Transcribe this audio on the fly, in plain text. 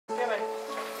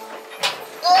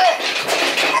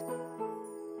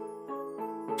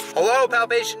Hello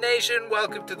Palpation Nation,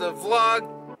 welcome to the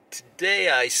vlog. Today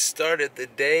I started the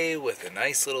day with a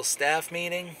nice little staff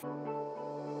meeting.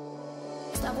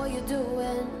 Stop what you're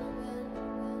doing,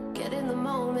 get in the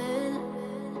moment.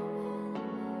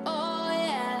 Oh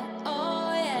yeah,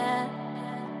 oh yeah.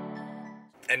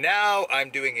 And now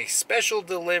I'm doing a special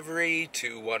delivery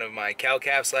to one of my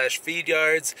cow-calf / feed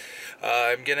yards.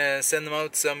 I'm gonna send them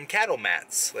out some cattle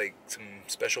mats, like some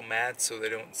special mats so they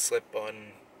don't slip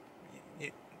on.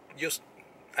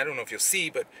 I don't know if you'll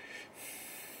see, but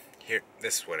here,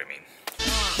 this is what I mean.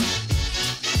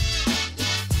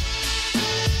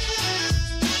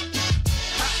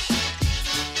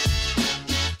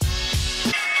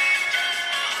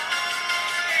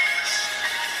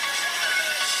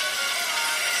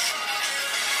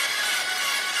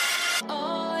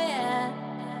 Oh yeah.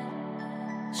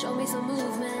 Show me some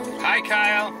movement. Hi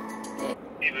Kyle.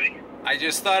 Hey, buddy. I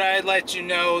just thought I'd let you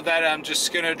know that I'm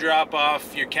just gonna drop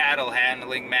off your cattle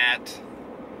handling mat.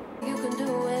 You can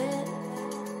do it.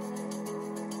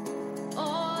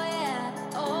 Oh yeah,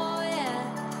 oh yeah.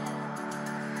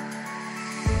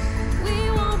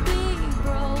 We won't be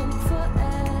broke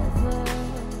forever.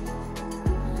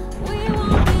 We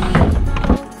won't be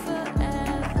broke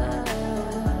forever.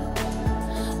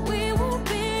 We won't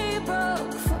be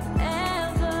broke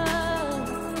forever.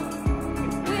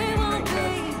 We won't be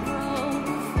broke forever.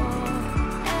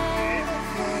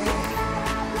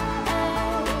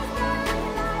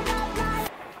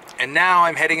 And now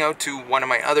I'm heading out to one of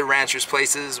my other ranchers'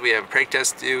 places. We have a preg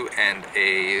test to do and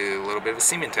a little bit of a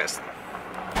semen test.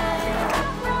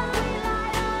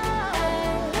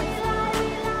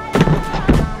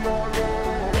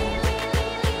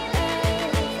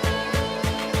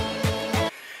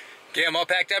 Okay, I'm all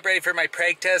packed up, ready for my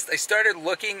preg test. I started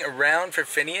looking around for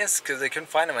Phineas because I couldn't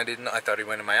find him. I thought he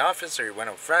went in my office or he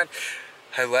went out front.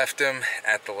 I left him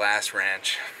at the last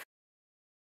ranch.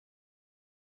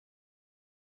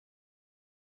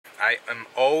 I am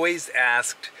always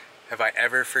asked, have I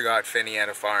ever forgot Finny at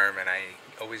a farm? And I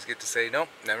always get to say, nope,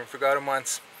 never forgot him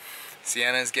once.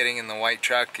 Sienna's getting in the white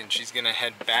truck and she's gonna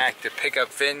head back to pick up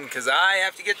Finn because I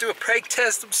have to get to a preg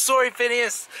test. I'm sorry,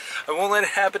 Phineas. I won't let it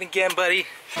happen again, buddy.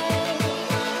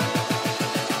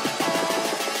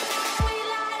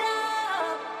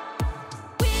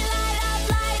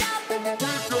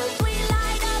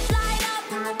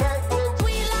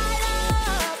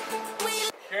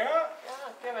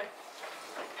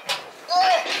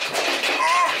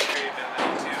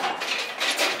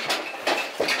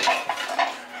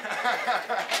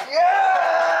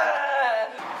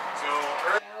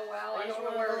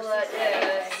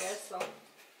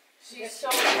 She's so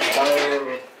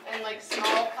thick and like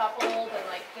small coupled and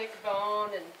like thick bone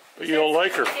and. But you don't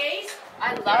like her.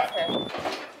 I love her.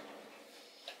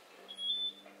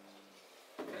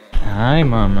 Hi,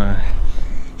 Mama.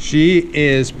 She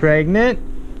is pregnant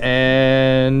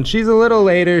and she's a little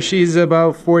later. She's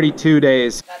about 42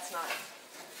 days. That's not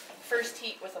first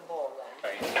heat with a bull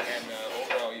then. Right, and the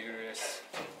overall uterus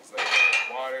is like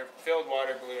a filled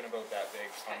water balloon about that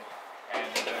big. And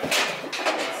it's the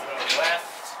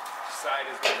left side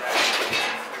is the right.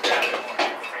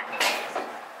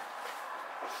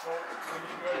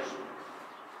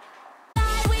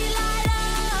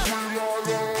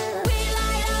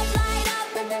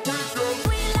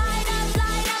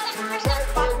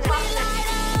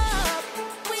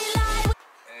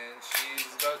 And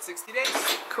she's about 60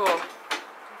 days. Cool.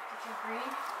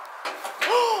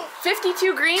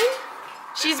 52 green?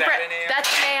 She's that bred. an AI? That's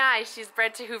an AI. She's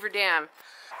bred to Hoover Dam.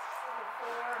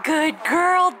 Good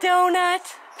girl,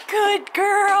 Donut. Good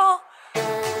girl.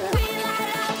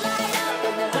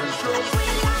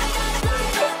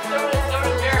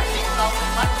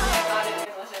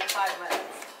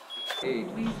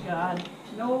 Please God.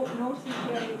 No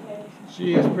security.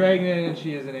 She is pregnant and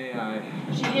she is an AI.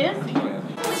 She is? Oh, yeah.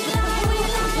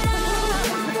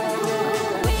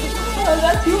 Oh,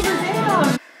 that's Hoover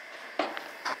Dam.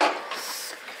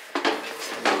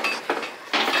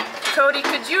 Cody,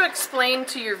 could you explain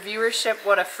to your viewership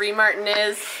what a FREEMARTIN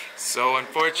is? So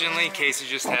unfortunately, Casey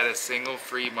just had a single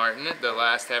FREEMARTIN, the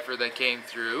last heifer that came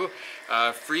through.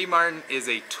 FREEMARTIN is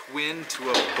a twin to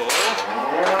a bull,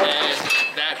 and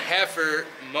that heifer,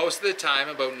 most of the time,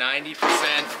 about 90%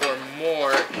 or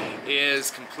more,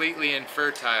 is completely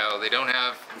infertile. They don't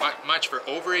have much for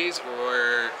ovaries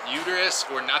or uterus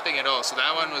or nothing at all. So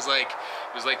that one was like,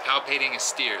 it was like palpating a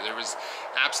steer. There was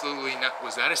absolutely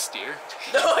was that a steer?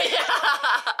 Oh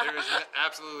yeah! There was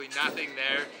absolutely nothing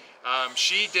there.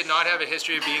 She did not have a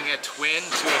history of being a twin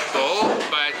to a bull,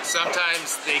 but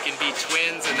sometimes they can be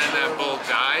twins and then that bull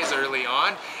dies early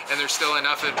on. and there's still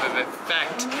enough of an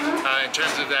effect in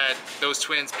terms of that those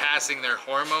twins passing their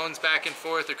hormones back and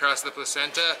forth across the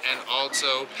placenta and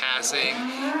also passing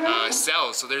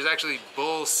cells. So there's actually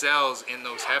bull cells in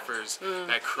those heifers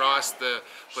that cross the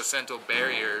placental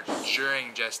barrier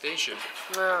during gestation.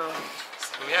 Oh.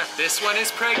 So yeah, this one is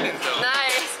pregnant though.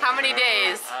 Nice. How many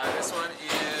days? This one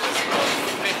is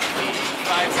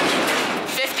 55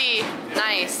 centimeters. 50.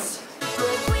 Nice.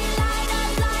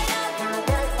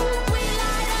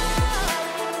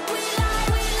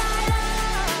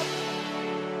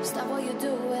 Stop what you're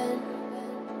doing.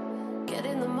 Get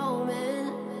in the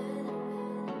moment.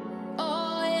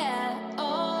 Oh yeah,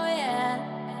 oh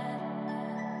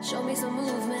yeah. Show me some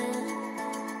movement.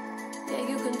 Yeah,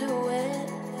 you can do it.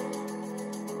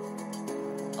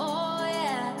 Oh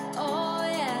yeah, oh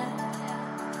yeah.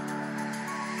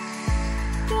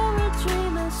 You're a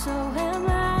dreamer, so am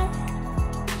I.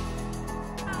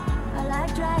 I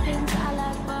like dragons, I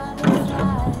like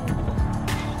butterflies.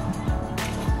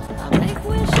 I make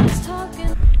wishes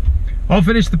talking. All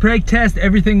finished the preg test.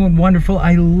 Everything went wonderful.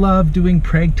 I love doing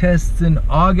preg tests in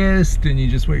August, and you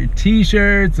just wear your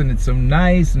t-shirts and it's so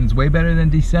nice and it's way better than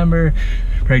December.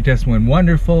 Preg test went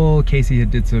wonderful. Casey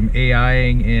had did some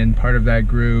AIing in part of that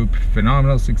group.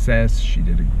 Phenomenal success. She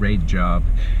did a great job.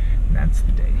 And that's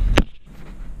the day.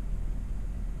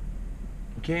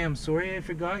 Okay, I'm sorry I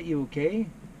forgot you, okay?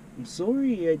 I'm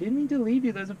sorry, I didn't mean to leave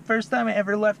you. That's the first time I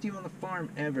ever left you on the farm,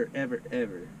 ever, ever,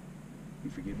 ever. You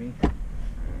forgive me?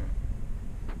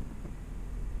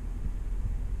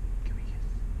 Give me a kiss.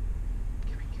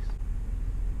 Give me a kiss.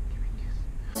 Give me a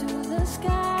kiss. To the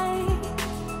sky,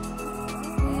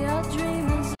 we are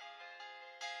dreamers.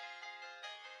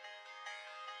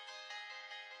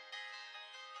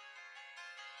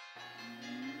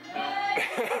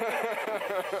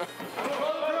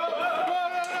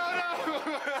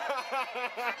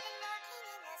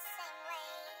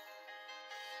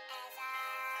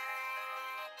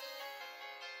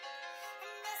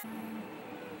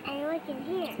 I look in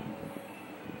here.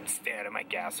 Stay out of my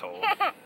gas hole.